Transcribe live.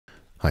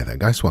Hi there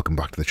guys, welcome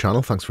back to the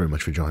channel. Thanks very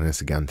much for joining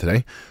us again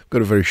today. I've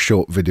got a very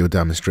short video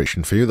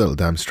demonstration for you that'll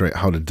demonstrate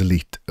how to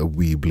delete a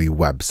Weebly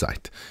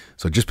website.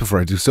 So just before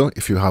I do so,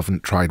 if you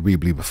haven't tried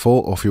Weebly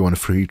before or if you want a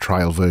free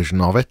trial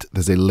version of it,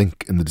 there's a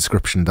link in the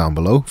description down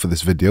below for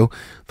this video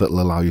that'll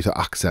allow you to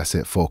access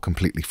it for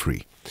completely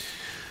free.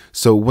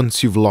 So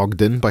once you've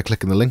logged in by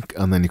clicking the link,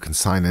 and then you can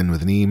sign in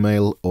with an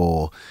email,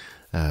 or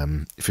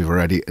if you're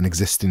already an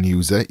existing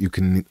user, you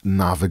can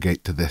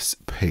navigate to this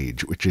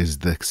page, which is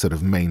the sort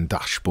of main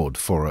dashboard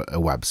for a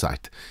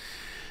website.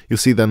 You'll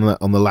see then that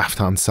on the left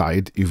hand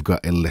side you've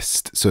got a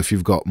list. So if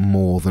you've got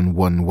more than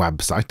one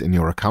website in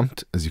your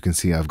account, as you can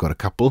see I've got a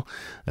couple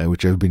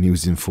which I've been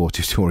using for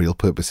tutorial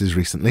purposes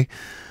recently,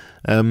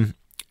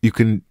 you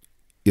can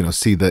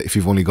see that if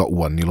you've only got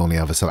one, you'll only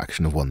have a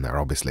selection of one there,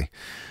 obviously.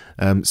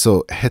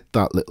 So hit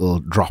that little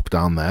drop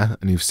down there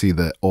and you see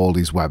that all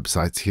these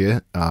websites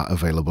here are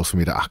available for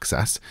me to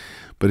access.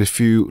 But if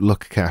you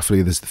look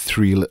carefully, there's the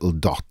three little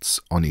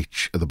dots on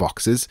each of the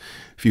boxes.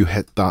 If you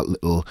hit that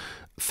little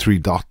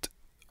 3-dot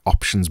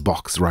options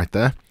box right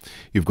there,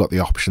 you've got the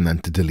option then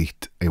to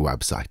delete a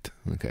website.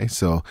 Okay,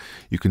 so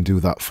you can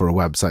do that for a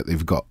website that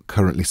you've got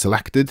currently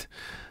selected,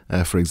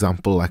 for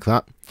example, like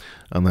that,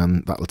 and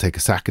then that will take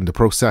a second to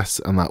process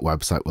and that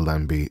website will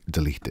then be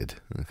deleted.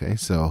 Okay,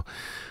 so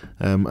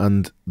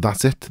and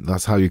that's it.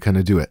 That's how you kind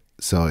of do it.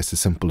 So it's as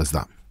simple as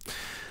that.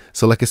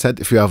 So like I said,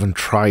 if you haven't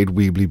tried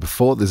Weebly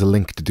before, there's a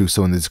link to do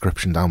so in the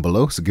description down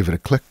below, so give it a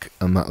click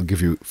and that'll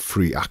give you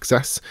free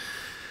access.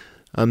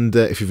 And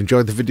if you've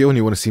enjoyed the video and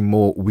you want to see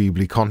more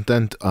Weebly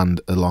content, and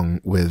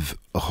along with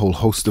a whole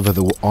host of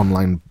other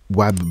online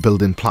web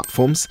building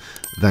platforms,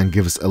 then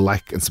give us a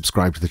like and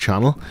subscribe to the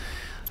channel.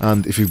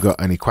 And if you've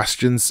got any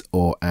questions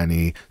or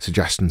any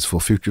suggestions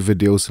for future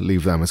videos,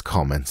 leave them as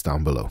comments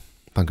down below.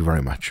 Thank you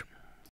very much.